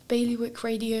Bailiwick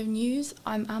Radio News,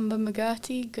 I'm Amber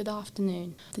McGurty. Good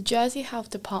afternoon. The Jersey Health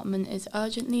Department is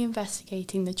urgently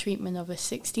investigating the treatment of a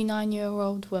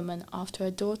 69-year-old woman after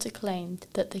her daughter claimed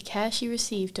that the care she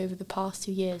received over the past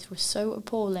 2 years was so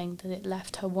appalling that it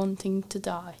left her wanting to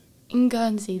die. In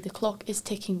Guernsey, the clock is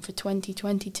ticking for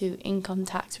 2022 income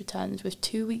tax returns with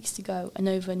 2 weeks to go and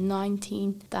over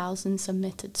 19,000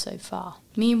 submitted so far.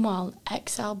 Meanwhile,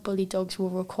 XL bully dogs will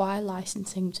require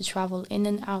licensing to travel in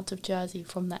and out of Jersey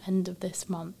from the end of this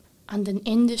month. And an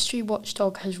industry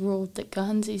watchdog has ruled that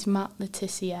Guernsey's Matt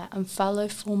Letizia and fellow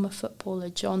former footballer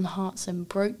John Hartson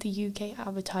broke the UK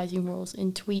advertising rules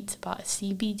in tweets about a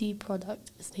CBD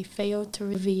product as they failed to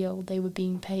reveal they were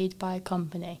being paid by a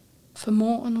company. For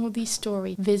more on all these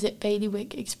stories, visit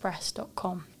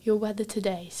bailiwickexpress.com. Your weather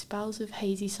today, spells of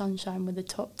hazy sunshine with a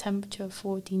top temperature of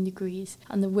 14 degrees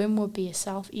and the wind will be a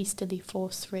southeasterly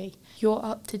force 3. You're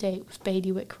up to date with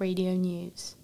Bailiwick Radio News.